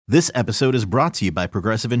This episode is brought to you by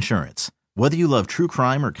Progressive Insurance. Whether you love true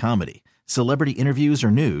crime or comedy, celebrity interviews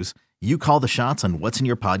or news, you call the shots on what's in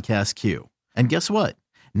your podcast queue. And guess what?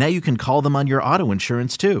 Now you can call them on your auto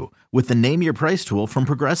insurance too with the Name Your Price tool from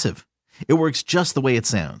Progressive. It works just the way it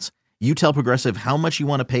sounds. You tell Progressive how much you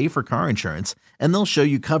want to pay for car insurance, and they'll show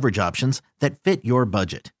you coverage options that fit your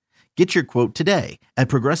budget. Get your quote today at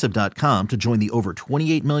Progressive.com to join the over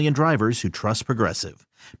 28 million drivers who trust Progressive.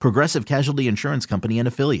 Progressive Casualty Insurance Company and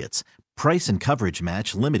Affiliates. Price and coverage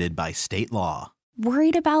match limited by state law.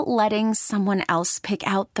 Worried about letting someone else pick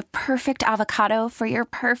out the perfect avocado for your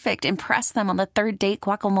perfect impress them on the third date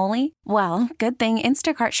guacamole? Well, good thing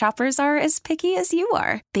Instacart shoppers are as picky as you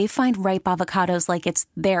are. They find ripe avocados like it's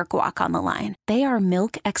their guac on the line. They are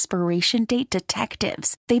milk expiration date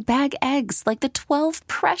detectives. They bag eggs like the 12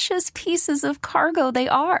 precious pieces of cargo they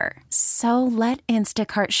are. So let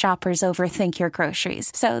Instacart shoppers overthink your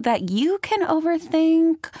groceries so that you can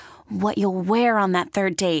overthink what you'll wear on that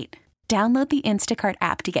third date. Download the Instacart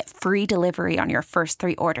app to get free delivery on your first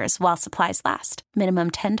 3 orders while supplies last.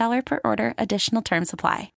 Minimum $10 per order. Additional terms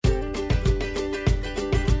apply.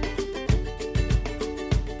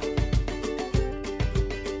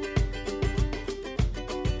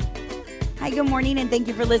 Hi, good morning, and thank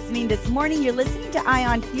you for listening this morning. You're listening to Eye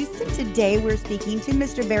on Houston. Today, we're speaking to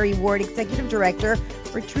Mr. Barry Ward, Executive Director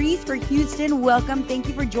for Trees for Houston. Welcome. Thank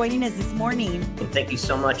you for joining us this morning. Thank you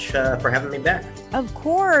so much for having me back. Of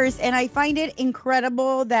course. And I find it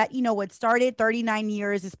incredible that, what started 39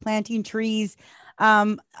 years is planting trees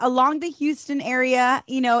along the Houston area.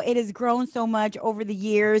 It has grown so much over the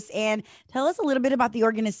years. And tell us a little bit about the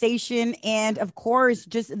organization and, of course,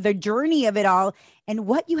 just the journey of it all and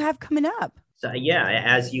what you have coming up. So, yeah,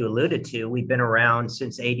 as you alluded to, we've been around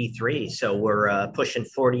since '83. So we're pushing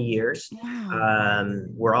 40 years. Wow.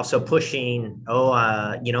 We're also pushing, in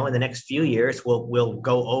the next few years, we'll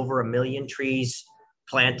go over 1 million trees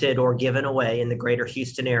planted or given away in the greater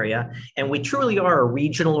Houston area. And we truly are a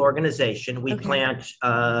regional organization. We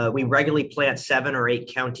we regularly plant 7 or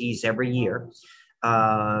 8 counties every year.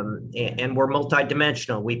 And we're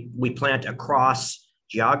multidimensional. We plant across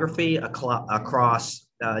geography, across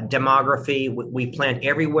demography. We plant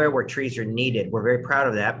everywhere where trees are needed. We're very proud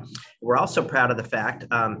of that. We're also proud of the fact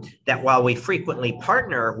that while we frequently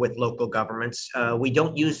partner with local governments, we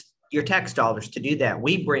don't use your tax dollars to do that.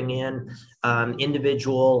 We bring in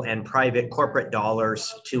individual and private corporate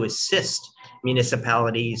dollars to assist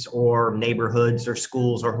municipalities or neighborhoods or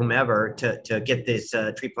schools or whomever to get this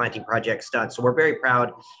tree planting projects done. So we're very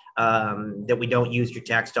proud that we don't use your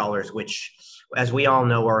tax dollars, which, as we all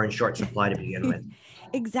know, are in short supply to begin with.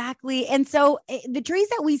 Exactly. And so the trees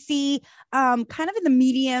that we see kind of in the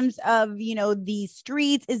mediums of, the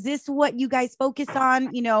streets, is this what you guys focus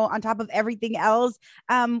on, on top of everything else?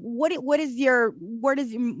 What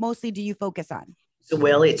mostly do you focus on? So,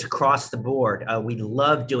 well, it's across the board. We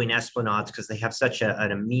love doing esplanades because they have such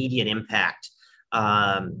an immediate impact.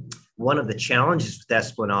 One of the challenges with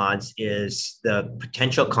esplanades is the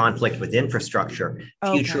potential conflict with infrastructure,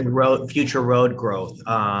 future road growth.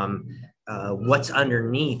 What's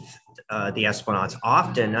underneath the esplanades?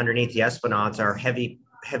 Often underneath the esplanades are heavy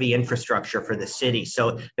infrastructure for the city.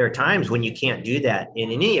 So there are times when you can't do that. In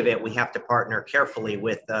any event, we have to partner carefully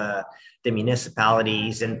with the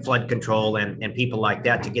municipalities and flood control and people like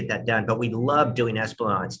that to get that done. But we love doing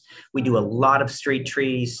esplanades. We do a lot of street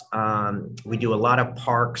trees. We do a lot of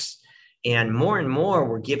parks. And more,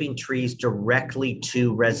 we're giving trees directly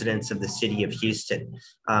to residents of the city of Houston.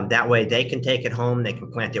 That way they can take it home. They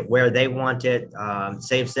can plant it where they want it,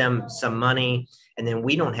 saves them some money. And then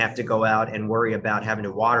we don't have to go out and worry about having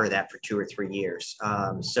to water that for 2 or 3 years.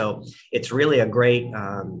 So it's really a great,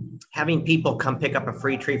 having people come pick up a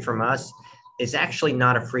free tree from us is actually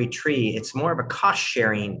not a free tree. It's more of a cost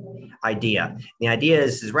sharing idea. The idea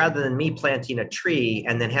is rather than me planting a tree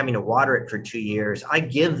and then having to water it for 2 years, I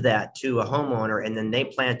give that to a homeowner and then they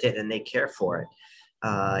plant it and they care for it.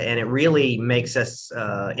 And it really makes us,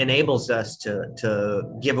 enables us to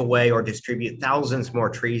give away or distribute thousands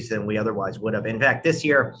more trees than we otherwise would have. In fact, this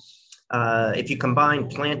year, if you combine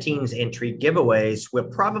plantings and tree giveaways,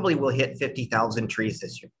 we'll hit 50,000 trees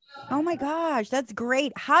this year. Oh my gosh, that's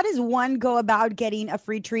great. How does one go about getting a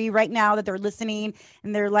free tree right now that they're listening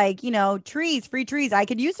and they're like, trees, free trees. I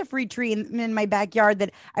could use a free tree in my backyard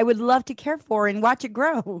that I would love to care for and watch it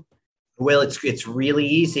grow. Well, it's really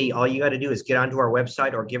easy. All you got to do is get onto our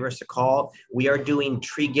website or give us a call. We are doing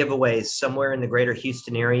tree giveaways somewhere in the greater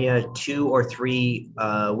Houston area, 2 or 3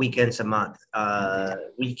 weekends a month.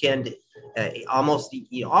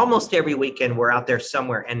 Almost every weekend we're out there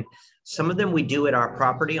somewhere. And Some of them we do at our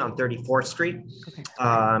property on 34th Street,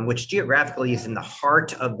 which geographically is in the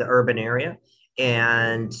heart of the urban area.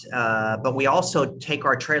 And but we also take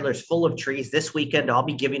our trailers full of trees. This weekend, I'll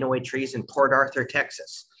be giving away trees in Port Arthur,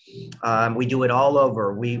 Texas. We do it all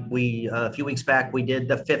over. We a few weeks back, we did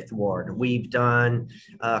the Fifth Ward. We've done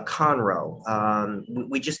Conroe.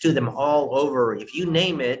 We just do them all over. If you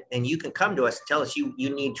name it, and you can come to us and tell us you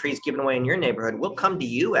need trees given away in your neighborhood, we'll come to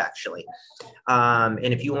you actually. And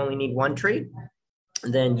if you only need one tree,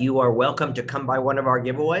 then you are welcome to come by one of our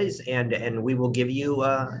giveaways, and we will give you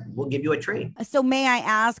a tree. So may I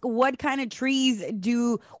ask, what kind of trees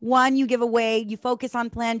do you give away? You focus on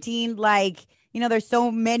planting, like, there's so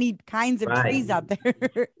many kinds of trees out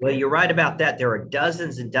there. Well, you're right about that. There are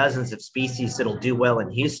dozens and dozens of species that'll do well in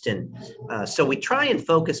Houston. So we try and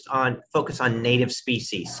focus on native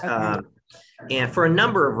species. Okay. And for a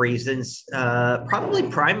number of reasons, probably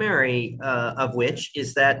primary of which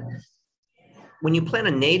is that when you plant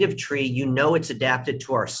a native tree, it's adapted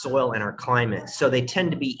to our soil and our climate. So they tend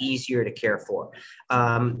to be easier to care for.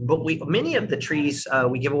 But many of the trees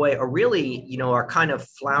we give away are really, are kind of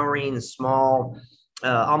flowering, small,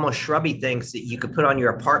 almost shrubby things that you could put on your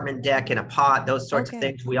apartment deck in a pot, those sorts of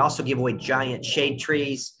things. We also give away giant shade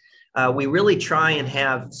trees. We really try and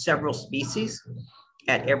have several species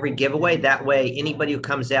at every giveaway. That way, anybody who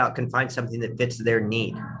comes out can find something that fits their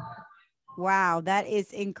need. Wow, that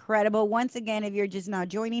is incredible. Once again, if you're just now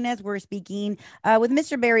joining us, we're speaking with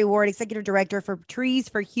Mr. Barry Ward, Executive Director for Trees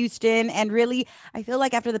for Houston. And really, I feel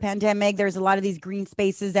like after the pandemic, there's a lot of these green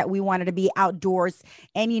spaces that we wanted to be outdoors.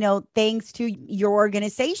 And, thanks to your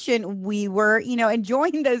organization, we were,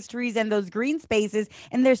 enjoying those trees and those green spaces.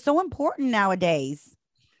 And they're so important nowadays.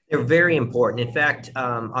 They're very important. In fact,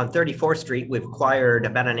 on 34th Street, we've acquired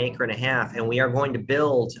about 1.5 acres, and we are going to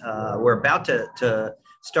build, we're about to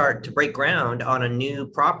start to break ground on a new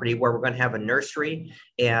property where we're going to have a nursery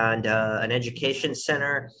and an education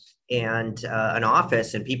center and an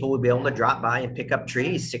office, and people will be able to drop by and pick up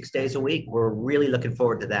trees 6 days a week. We're really looking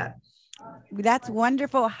forward to that. That's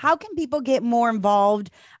wonderful. How can people get more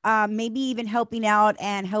involved, maybe even helping out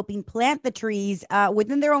and helping plant the trees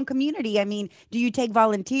within their own community? I mean, do you take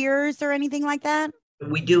volunteers or anything like that?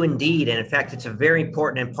 We do indeed. And in fact, it's a very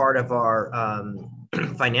important part of our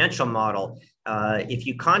financial model. If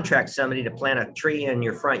you contract somebody to plant a tree in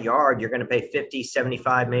your front yard, you're going to pay 50,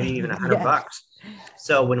 75, maybe even $100.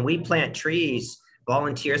 So when we plant trees,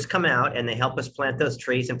 volunteers come out and they help us plant those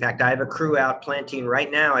trees. In fact, I have a crew out planting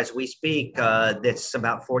right now as we speak. That's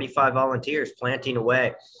about 45 volunteers planting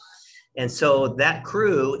away. And so that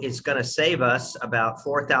crew is going to save us about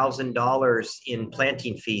 $4,000 in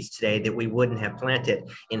planting fees today that we wouldn't have planted.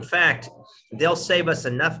 In fact, they'll save us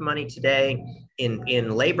enough money today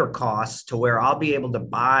in labor costs to where I'll be able to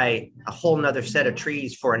buy a whole nother set of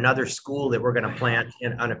trees for another school that we're going to plant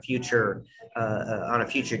on a future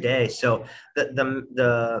day. So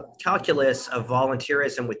the calculus of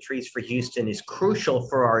volunteerism with Trees for Houston is crucial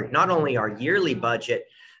for not only our yearly budget,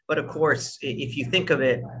 but of course, if you think of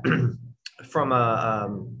it from a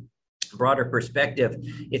broader perspective,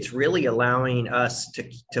 it's really allowing us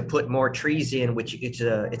to put more trees in, which it's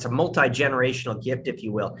a multi-generational gift, if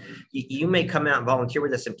you will. You may come out and volunteer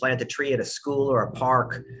with us and plant a tree at a school or a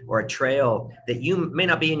park or a trail that you may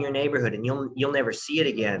not be in your neighborhood and you'll never see it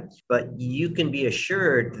again. But you can be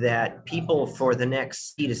assured that people for the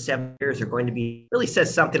next 3 to 7 years are going to be really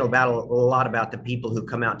says something about a lot about the people who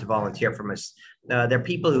come out to volunteer from us. They're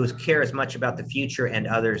people who care as much about the future and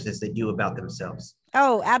others as they do about themselves.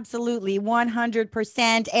 Oh, absolutely.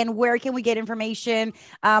 100%. And where can we get information?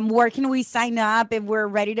 Where can we sign up if we're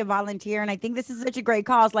ready to volunteer? And I think this is such a great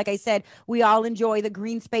cause. Like I said, we all enjoy the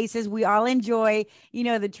green spaces. We all enjoy,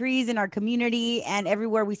 the trees in our community, and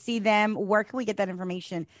everywhere we see them. Where can we get that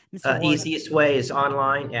information, Mr. Ward? Easiest way is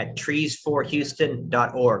online at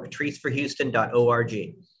treesforhouston.org,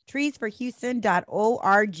 treesforhouston.org.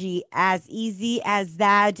 treesforhouston.org, as easy as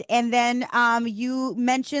that. And then you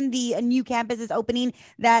mentioned the new campus is opening.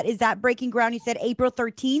 Is that breaking ground? You said April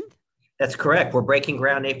 13th? That's correct. We're breaking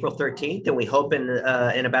ground April 13th, and we hope in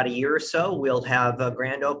about a year or so we'll have a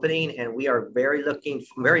grand opening. And we are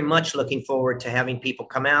very much looking forward to having people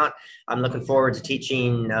come out. I'm looking forward to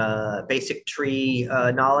teaching basic tree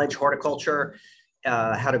knowledge, horticulture,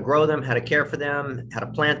 how to grow them, how to care for them, how to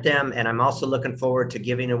plant them. And I'm also looking forward to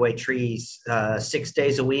giving away trees 6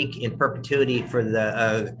 days a week in perpetuity for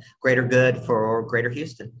the greater good for Greater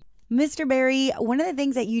Houston. Mr. Barry, one of the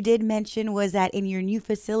things that you did mention was that in your new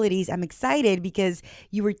facilities, I'm excited because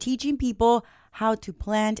you were teaching people how to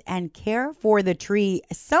plant and care for the tree,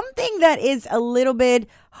 something that is a little bit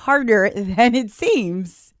harder than it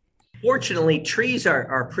seems. Fortunately, trees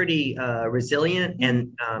are pretty resilient,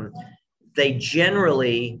 and they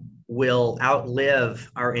generally will outlive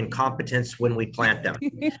our incompetence when we plant them.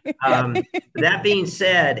 That being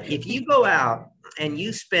said, if you go out and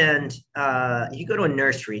you spend, you go to a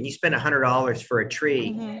nursery and you spend $100 for a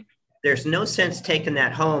tree, there's no sense taking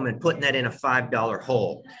that home and putting that in a $5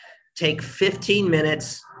 hole. Take 15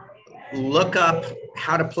 minutes, look up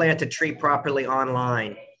how to plant a tree properly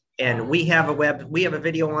online. And we have a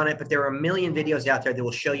video on it, but there are a million videos out there that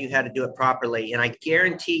will show you how to do it properly. And I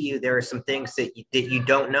guarantee you there are some things that you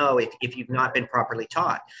don't know if you've not been properly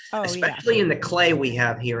taught, especially in the clay we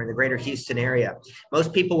have here in the greater Houston area.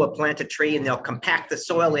 Most people will plant a tree and they'll compact the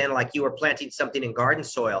soil in like you were planting something in garden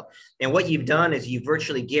soil. And what you've done is you've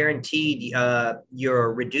virtually guaranteed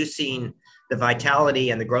you're reducing the vitality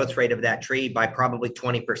and the growth rate of that tree by probably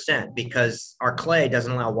 20%, because our clay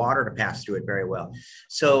doesn't allow water to pass through it very well.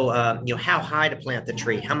 So, how high to plant the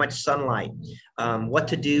tree, how much sunlight, what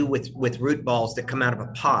to do with root balls that come out of a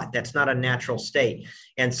pot. That's not a natural state.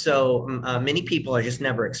 And so many people are just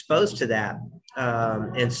never exposed to that.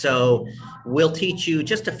 And so we'll teach you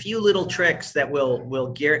just a few little tricks that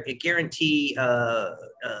will guarantee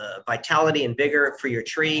vitality and vigor for your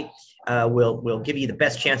tree. Will give you the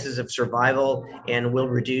best chances of survival, and will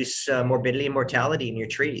reduce morbidity and mortality in your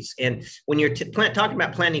trees. And when you're talking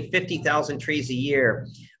about planting 50,000 trees a year,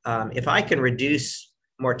 if I can reduce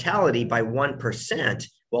mortality by 1%,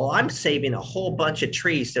 well, I'm saving a whole bunch of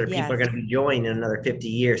trees that people are going to be enjoying in another 50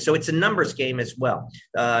 years. So it's a numbers game as well.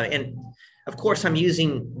 And of course, I'm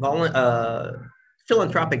using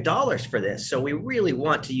philanthropic dollars for this. So we really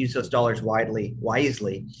want to use those dollars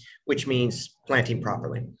wisely, which means planting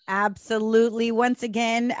properly. Absolutely. Once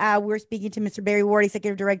again, we're speaking to Mr. Barry Ward,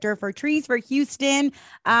 Executive Director for Trees for Houston.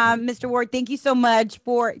 Mr. Ward, thank you so much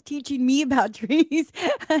for teaching me about trees.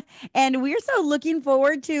 And we're so looking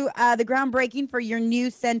forward to the groundbreaking for your new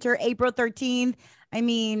center, April 13th. I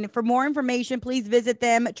mean, for more information, please visit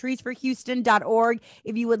them, treesforhouston.org.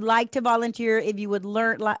 If you would like to volunteer, if you would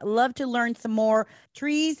love to learn some more,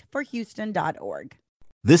 treesforhouston.org.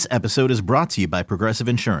 This episode is brought to you by Progressive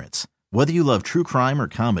Insurance. Whether you love true crime or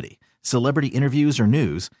comedy, celebrity interviews or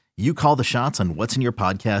news, you call the shots on what's in your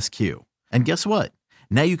podcast queue. And guess what?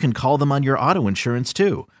 Now you can call them on your auto insurance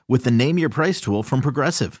too, with the Name Your Price tool from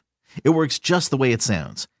Progressive. It works just the way it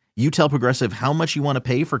sounds. You tell Progressive how much you want to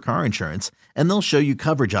pay for car insurance, and they'll show you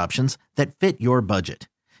coverage options that fit your budget.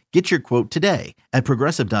 Get your quote today at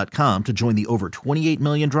Progressive.com to join the over 28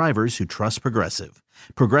 million drivers who trust Progressive.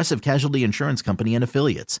 Progressive Casualty Insurance Company and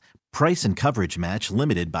Affiliates. Price and coverage match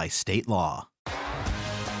limited by state law.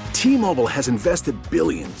 T-Mobile has invested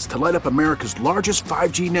billions to light up America's largest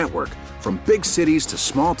 5G network, from big cities to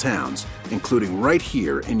small towns, including right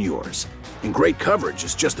here in yours. And great coverage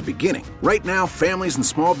is just the beginning. Right now, families and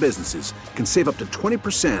small businesses can save up to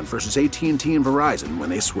 20% versus AT&T and Verizon when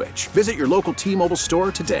they switch. Visit your local T-Mobile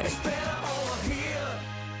store today.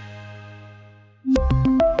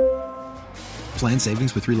 Plan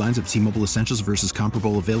savings with 3 lines of T-Mobile Essentials versus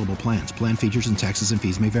comparable available plans. Plan features and taxes and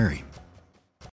fees may vary.